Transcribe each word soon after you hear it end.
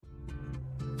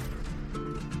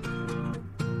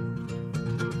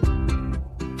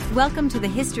Welcome to the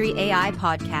History AI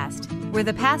podcast, where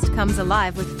the past comes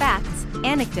alive with facts,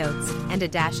 anecdotes, and a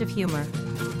dash of humor.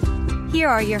 Here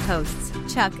are your hosts,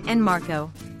 Chuck and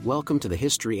Marco. Welcome to the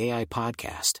History AI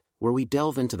podcast, where we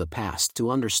delve into the past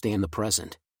to understand the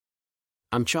present.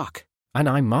 I'm Chuck. And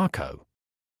I'm Marco.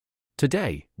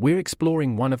 Today, we're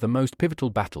exploring one of the most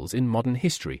pivotal battles in modern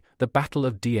history, the Battle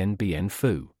of Dien Bien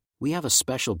Phu. We have a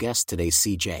special guest today,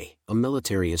 CJ, a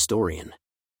military historian.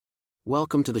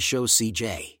 Welcome to the show,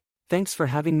 CJ. Thanks for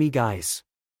having me, guys.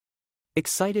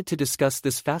 Excited to discuss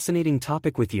this fascinating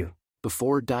topic with you.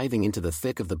 Before diving into the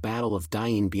thick of the Battle of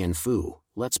Dien Bien Phu,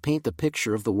 let's paint the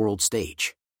picture of the world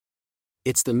stage.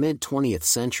 It's the mid-20th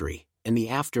century, and the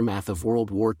aftermath of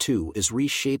World War II is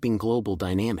reshaping global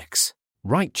dynamics.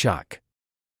 Right, Chuck.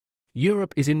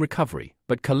 Europe is in recovery,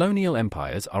 but colonial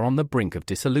empires are on the brink of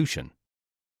dissolution.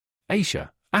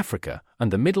 Asia, Africa,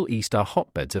 and the Middle East are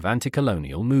hotbeds of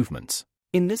anti-colonial movements.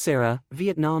 In this era,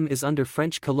 Vietnam is under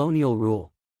French colonial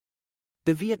rule.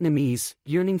 The Vietnamese,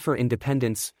 yearning for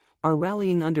independence, are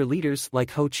rallying under leaders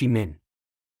like Ho Chi Minh.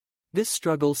 This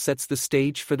struggle sets the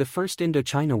stage for the First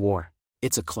Indochina War.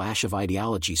 It's a clash of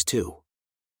ideologies, too.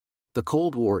 The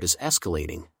Cold War is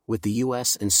escalating, with the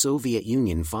US and Soviet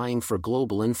Union vying for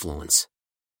global influence.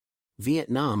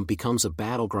 Vietnam becomes a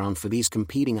battleground for these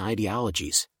competing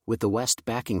ideologies, with the West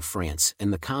backing France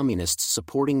and the Communists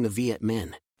supporting the Viet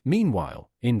Minh. Meanwhile,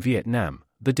 in Vietnam,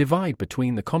 the divide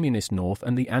between the Communist North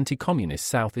and the anti-Communist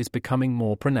South is becoming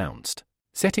more pronounced,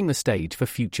 setting the stage for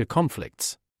future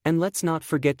conflicts. And let's not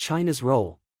forget China's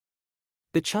role.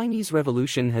 The Chinese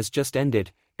Revolution has just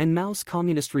ended, and Mao's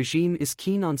communist regime is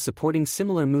keen on supporting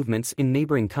similar movements in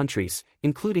neighboring countries,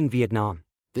 including Vietnam.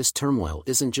 This turmoil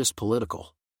isn't just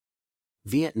political.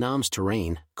 Vietnam's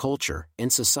terrain, culture,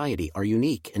 and society are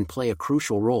unique and play a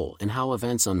crucial role in how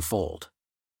events unfold.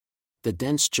 The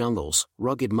dense jungles,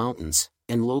 rugged mountains,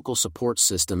 and local support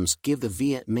systems give the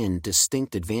Viet Minh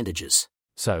distinct advantages.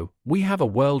 So, we have a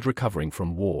world recovering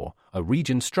from war, a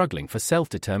region struggling for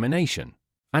self-determination,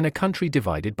 and a country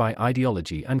divided by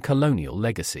ideology and colonial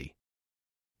legacy.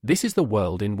 This is the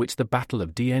world in which the Battle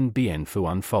of Dien Bien Phu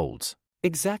unfolds.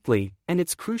 Exactly, and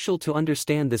it's crucial to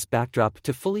understand this backdrop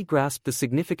to fully grasp the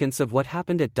significance of what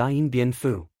happened at Dien Bien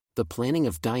Phu. The planning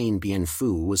of Dien Bien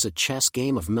Phu was a chess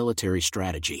game of military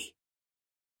strategy.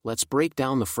 Let's break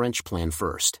down the French plan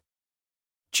first.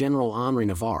 General Henri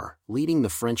Navarre, leading the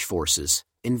French forces,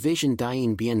 envisioned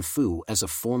Dien Bien Phu as a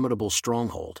formidable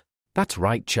stronghold. That's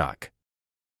right, Chuck.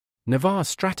 Navarre's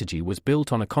strategy was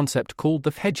built on a concept called the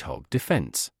hedgehog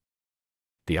defense.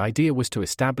 The idea was to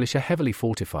establish a heavily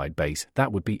fortified base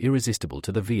that would be irresistible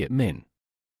to the Viet Minh.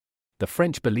 The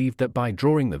French believed that by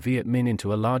drawing the Viet Minh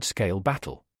into a large-scale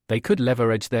battle, they could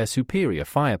leverage their superior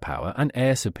firepower and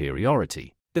air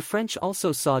superiority. The French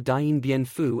also saw Dien Bien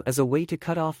Phu as a way to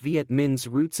cut off Viet Minh's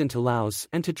routes into Laos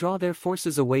and to draw their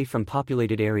forces away from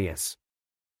populated areas.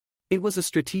 It was a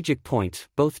strategic point,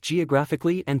 both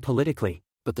geographically and politically.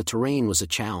 But the terrain was a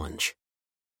challenge.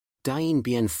 Dien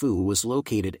Bien Phu was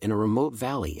located in a remote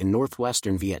valley in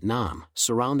northwestern Vietnam,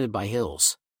 surrounded by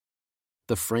hills.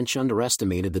 The French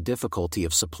underestimated the difficulty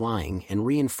of supplying and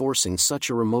reinforcing such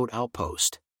a remote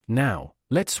outpost. Now,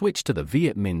 let's switch to the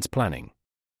Viet Minh's planning.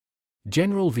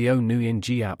 General Vo Nguyen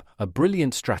Giap, a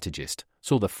brilliant strategist,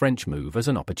 saw the French move as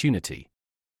an opportunity.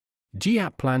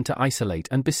 Giap planned to isolate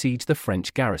and besiege the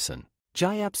French garrison.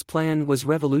 Giap's plan was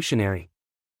revolutionary.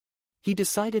 He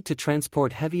decided to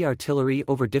transport heavy artillery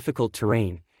over difficult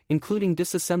terrain, including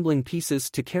disassembling pieces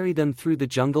to carry them through the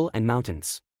jungle and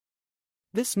mountains.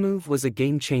 This move was a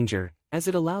game-changer, as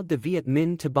it allowed the Viet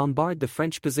Minh to bombard the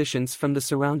French positions from the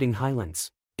surrounding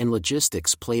highlands. And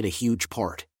logistics played a huge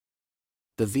part.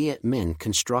 The Viet Minh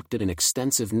constructed an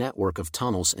extensive network of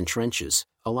tunnels and trenches,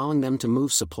 allowing them to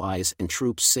move supplies and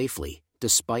troops safely,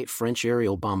 despite French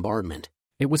aerial bombardment.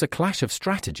 It was a clash of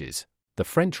strategies, the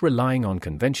French relying on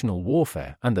conventional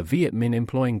warfare and the Viet Minh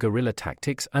employing guerrilla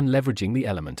tactics and leveraging the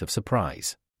element of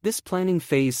surprise. This planning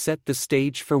phase set the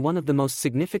stage for one of the most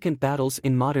significant battles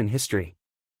in modern history.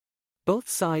 Both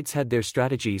sides had their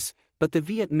strategies, but the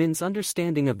Viet Minh's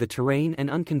understanding of the terrain and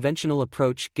unconventional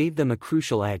approach gave them a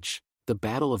crucial edge. The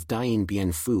Battle of Dien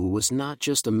Bien Phu was not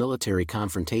just a military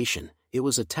confrontation, it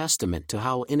was a testament to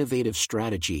how innovative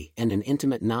strategy and an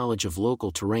intimate knowledge of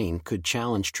local terrain could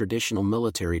challenge traditional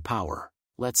military power.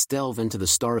 Let's delve into the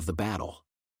start of the battle.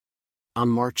 On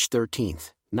March 13,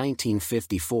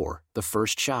 1954, the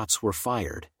first shots were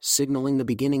fired, signaling the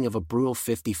beginning of a brutal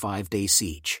 55-day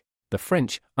siege. The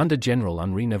French, under General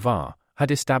Henri Navarre,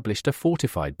 had established a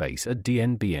fortified base at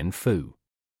Dien Bien Phu.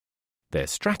 Their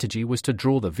strategy was to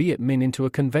draw the Viet Minh into a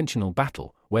conventional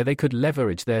battle where they could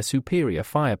leverage their superior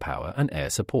firepower and air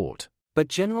support. But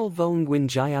General Vo Nguyen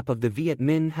Giap of the Viet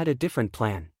Minh had a different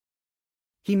plan.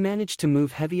 He managed to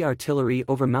move heavy artillery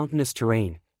over mountainous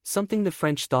terrain, something the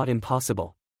French thought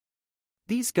impossible.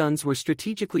 These guns were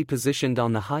strategically positioned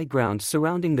on the high ground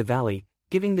surrounding the valley,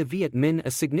 giving the Viet Minh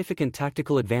a significant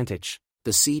tactical advantage.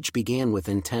 The siege began with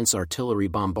intense artillery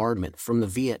bombardment from the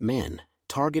Viet Minh,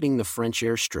 targeting the French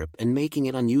airstrip and making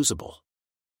it unusable.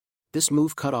 This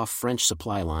move cut off French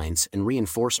supply lines and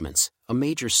reinforcements, a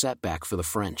major setback for the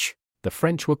French. The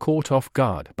French were caught off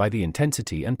guard by the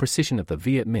intensity and precision of the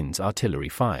Viet Minh's artillery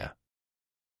fire.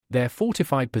 Their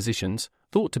fortified positions,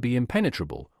 thought to be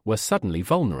impenetrable, were suddenly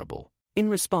vulnerable. In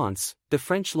response, the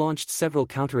French launched several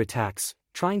counterattacks,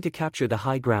 trying to capture the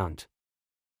high ground.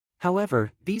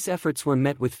 However, these efforts were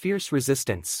met with fierce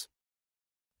resistance.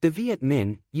 The Viet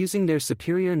Minh, using their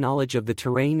superior knowledge of the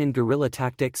terrain and guerrilla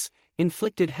tactics,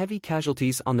 inflicted heavy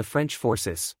casualties on the French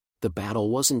forces. The battle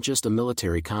wasn't just a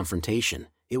military confrontation,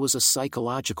 it was a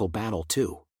psychological battle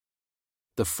too.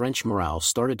 The French morale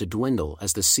started to dwindle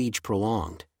as the siege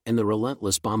prolonged, and the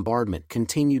relentless bombardment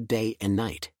continued day and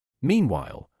night.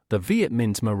 Meanwhile, the Viet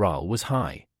Minh's morale was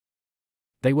high.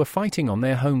 They were fighting on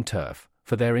their home turf,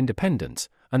 for their independence,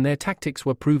 and their tactics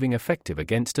were proving effective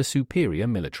against a superior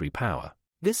military power.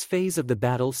 This phase of the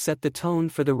battle set the tone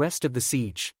for the rest of the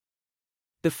siege.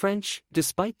 The French,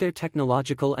 despite their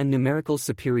technological and numerical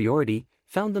superiority,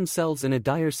 found themselves in a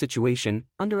dire situation,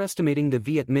 underestimating the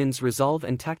Viet Minh's resolve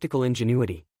and tactical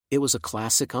ingenuity. It was a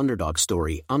classic underdog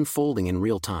story unfolding in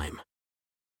real time.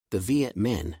 The Viet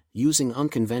Minh, using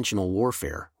unconventional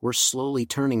warfare, were slowly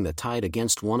turning the tide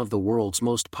against one of the world's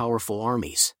most powerful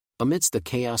armies. Amidst the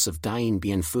chaos of Dien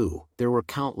Bien Phu, there were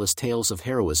countless tales of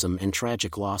heroism and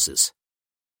tragic losses.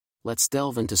 Let's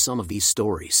delve into some of these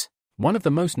stories. One of the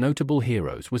most notable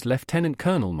heroes was Lieutenant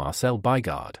Colonel Marcel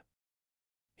Bigard.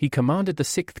 He commanded the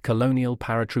 6th Colonial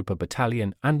Paratrooper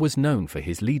Battalion and was known for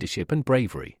his leadership and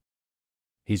bravery.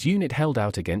 His unit held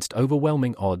out against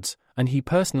overwhelming odds, and he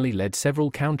personally led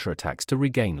several counterattacks to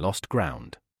regain lost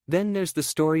ground. Then there's the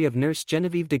story of Nurse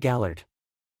Genevieve de Gallard.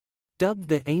 Dubbed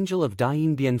the Angel of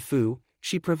Dien Bien Phu,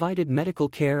 she provided medical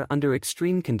care under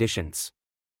extreme conditions.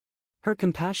 Her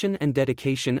compassion and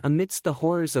dedication amidst the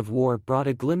horrors of war brought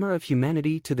a glimmer of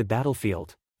humanity to the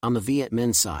battlefield. On the Viet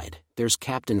Minh side, there's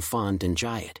Captain Phan Dinh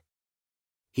Giat.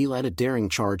 He led a daring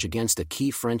charge against a key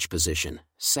French position,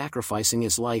 sacrificing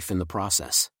his life in the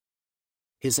process.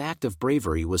 His act of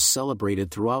bravery was celebrated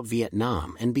throughout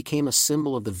Vietnam and became a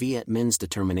symbol of the Viet Minh's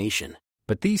determination.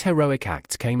 But these heroic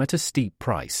acts came at a steep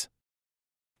price.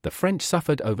 The French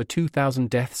suffered over 2,000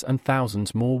 deaths and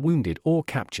thousands more wounded or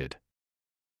captured.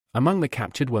 Among the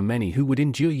captured were many who would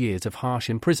endure years of harsh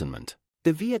imprisonment.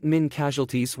 The Viet Minh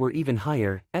casualties were even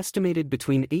higher, estimated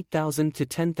between 8,000 to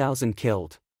 10,000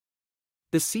 killed.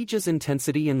 The siege's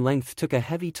intensity and length took a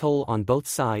heavy toll on both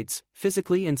sides,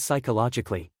 physically and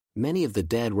psychologically. Many of the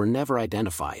dead were never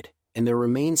identified, and their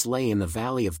remains lay in the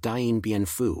valley of Dien Bien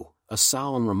Phu, a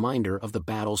solemn reminder of the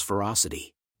battle's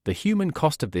ferocity. The human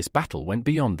cost of this battle went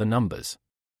beyond the numbers.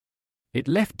 It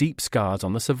left deep scars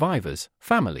on the survivors,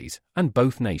 families, and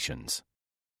both nations.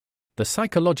 The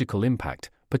psychological impact,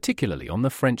 particularly on the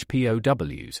French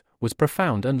POWs, was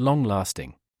profound and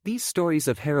long-lasting. These stories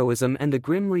of heroism and the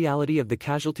grim reality of the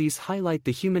casualties highlight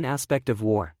the human aspect of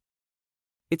war.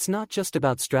 It's not just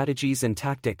about strategies and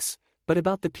tactics, but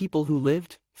about the people who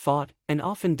lived, fought, and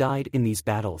often died in these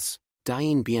battles.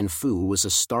 Dien Bien Phu was a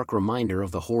stark reminder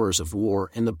of the horrors of war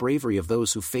and the bravery of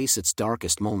those who face its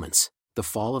darkest moments. The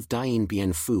fall of Dien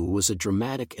Bien Phu was a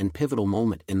dramatic and pivotal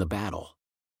moment in the battle.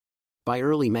 By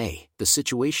early May, the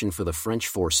situation for the French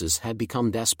forces had become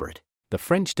desperate. The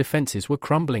French defenses were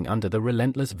crumbling under the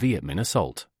relentless Viet Minh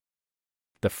assault.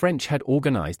 The French had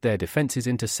organized their defenses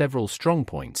into several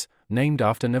strongpoints, named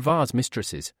after Navarre's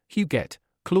mistresses, Huguette,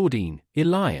 Claudine,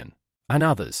 Eliane, and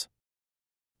others.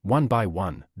 One by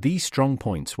one, these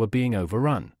strongpoints were being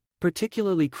overrun.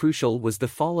 Particularly crucial was the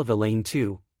fall of Elaine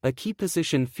II, a key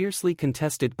position fiercely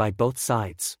contested by both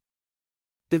sides.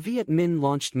 The Viet Minh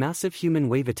launched massive human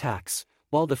wave attacks,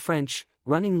 while the French,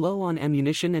 running low on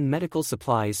ammunition and medical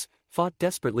supplies, fought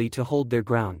desperately to hold their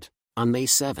ground. On May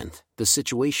 7th, the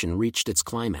situation reached its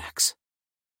climax.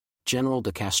 General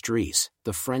de Castries,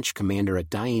 the French commander at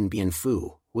Dien Bien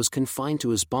Phu, was confined to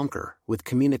his bunker, with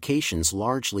communications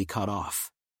largely cut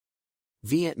off.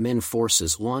 Viet Minh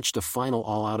forces launched a final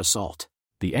all-out assault.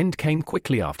 The end came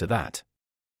quickly after that.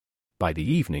 By the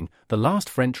evening, the last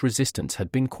French resistance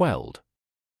had been quelled.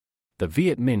 The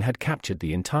Viet Minh had captured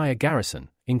the entire garrison,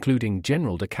 including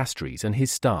General de Castries and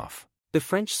his staff. The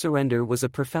French surrender was a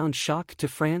profound shock to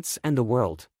France and the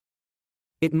world.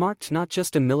 It marked not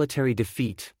just a military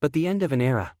defeat but the end of an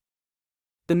era.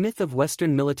 The myth of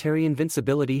Western military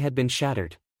invincibility had been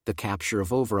shattered. The capture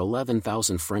of over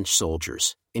 11,000 French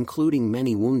soldiers, including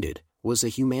many wounded, was a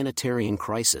humanitarian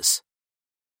crisis.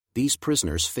 These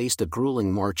prisoners faced a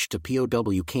grueling march to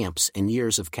POW camps and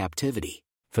years of captivity.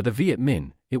 For the Viet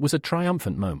Minh, it was a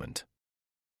triumphant moment.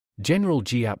 General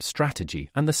Giap's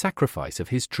strategy and the sacrifice of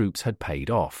his troops had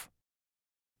paid off.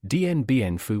 Dien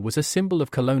Bien Phu was a symbol of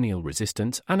colonial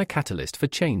resistance and a catalyst for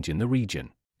change in the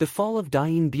region. The fall of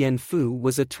Dien Bien Phu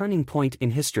was a turning point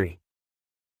in history.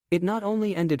 It not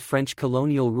only ended French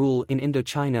colonial rule in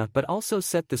Indochina but also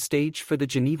set the stage for the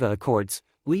Geneva Accords,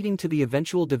 leading to the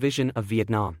eventual division of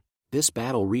Vietnam. This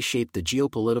battle reshaped the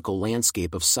geopolitical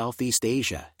landscape of Southeast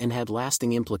Asia and had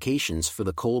lasting implications for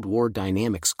the Cold War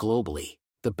dynamics globally.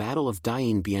 The Battle of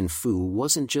Dien Bien Phu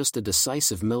wasn't just a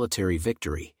decisive military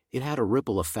victory, it had a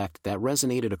ripple effect that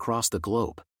resonated across the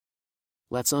globe.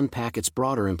 Let's unpack its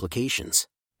broader implications.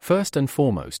 First and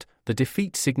foremost, the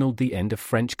defeat signaled the end of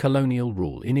French colonial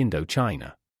rule in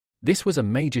Indochina. This was a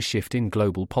major shift in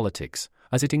global politics,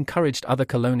 as it encouraged other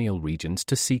colonial regions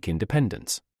to seek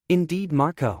independence. Indeed,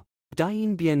 Marco,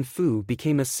 Dien Bien Phu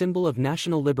became a symbol of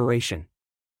national liberation.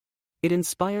 It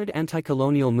inspired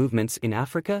anti-colonial movements in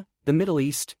Africa, the Middle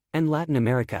East, and Latin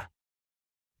America.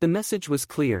 The message was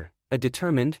clear: a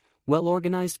determined,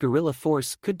 well-organized guerrilla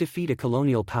force could defeat a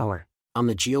colonial power. On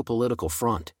the geopolitical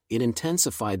front, it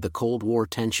intensified the Cold War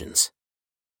tensions.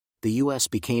 The U.S.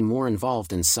 became more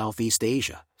involved in Southeast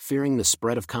Asia, fearing the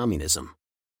spread of communism.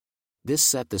 This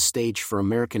set the stage for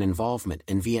American involvement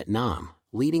in Vietnam,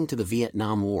 leading to the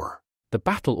Vietnam War. The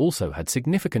battle also had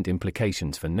significant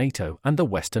implications for NATO and the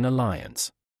Western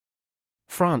Alliance.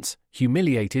 France,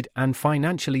 humiliated and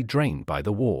financially drained by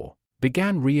the war,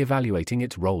 began re-evaluating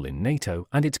its role in NATO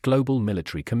and its global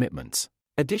military commitments.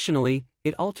 Additionally,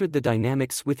 it altered the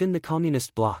dynamics within the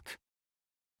communist bloc.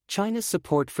 China's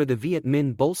support for the Viet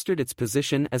Minh bolstered its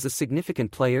position as a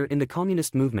significant player in the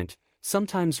communist movement,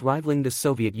 sometimes rivaling the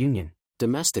Soviet Union.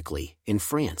 Domestically, in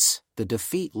France, the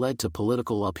defeat led to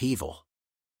political upheaval.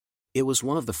 It was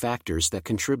one of the factors that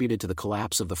contributed to the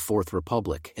collapse of the Fourth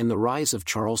Republic and the rise of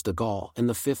Charles de Gaulle and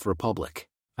the Fifth Republic.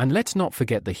 And let's not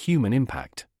forget the human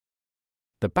impact.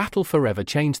 The battle forever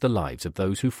changed the lives of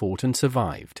those who fought and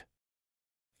survived.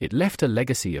 It left a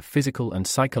legacy of physical and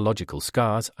psychological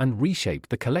scars and reshaped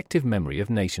the collective memory of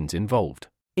nations involved.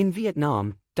 In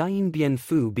Vietnam, Dien Bien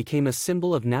Phu became a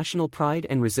symbol of national pride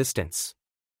and resistance.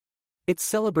 It's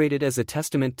celebrated as a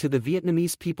testament to the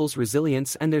Vietnamese people's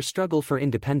resilience and their struggle for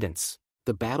independence.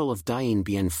 The Battle of Dien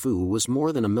Bien Phu was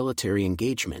more than a military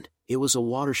engagement, it was a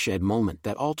watershed moment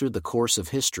that altered the course of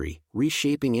history,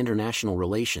 reshaping international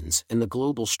relations and the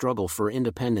global struggle for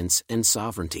independence and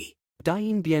sovereignty.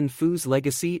 Dien Bien Phu's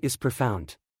legacy is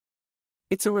profound.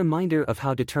 It's a reminder of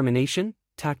how determination,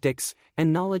 tactics,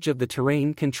 and knowledge of the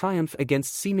terrain can triumph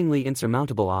against seemingly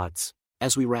insurmountable odds.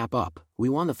 As we wrap up, we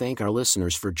want to thank our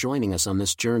listeners for joining us on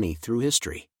this journey through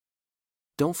history.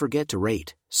 Don't forget to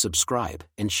rate, subscribe,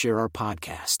 and share our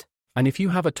podcast. And if you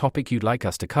have a topic you'd like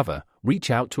us to cover,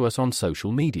 reach out to us on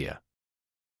social media.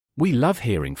 We love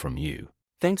hearing from you.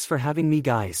 Thanks for having me,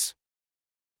 guys.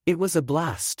 It was a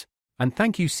blast. And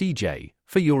thank you, CJ,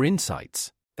 for your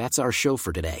insights. That's our show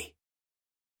for today.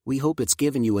 We hope it's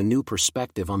given you a new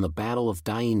perspective on the Battle of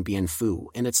Dien Bien Phu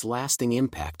and its lasting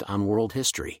impact on world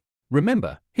history.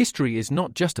 Remember, history is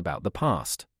not just about the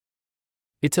past.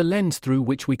 It's a lens through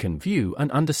which we can view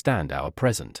and understand our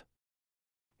present.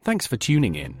 Thanks for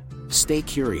tuning in. Stay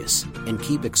curious and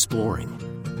keep exploring.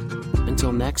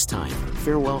 Until next time,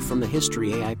 farewell from the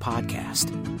History AI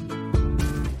Podcast.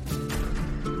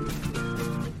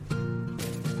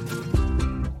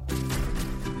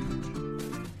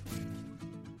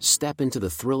 Step into the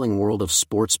thrilling world of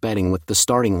sports betting with The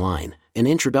Starting Line, an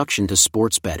introduction to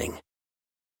sports betting.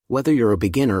 Whether you're a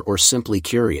beginner or simply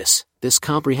curious, this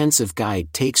comprehensive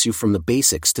guide takes you from the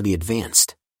basics to the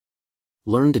advanced.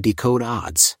 Learn to decode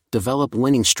odds, develop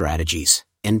winning strategies,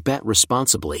 and bet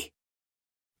responsibly.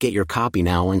 Get your copy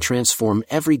now and transform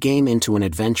every game into an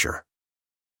adventure.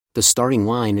 The Starting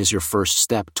Line is your first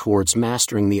step towards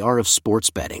mastering the art of sports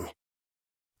betting.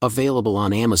 Available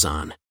on Amazon.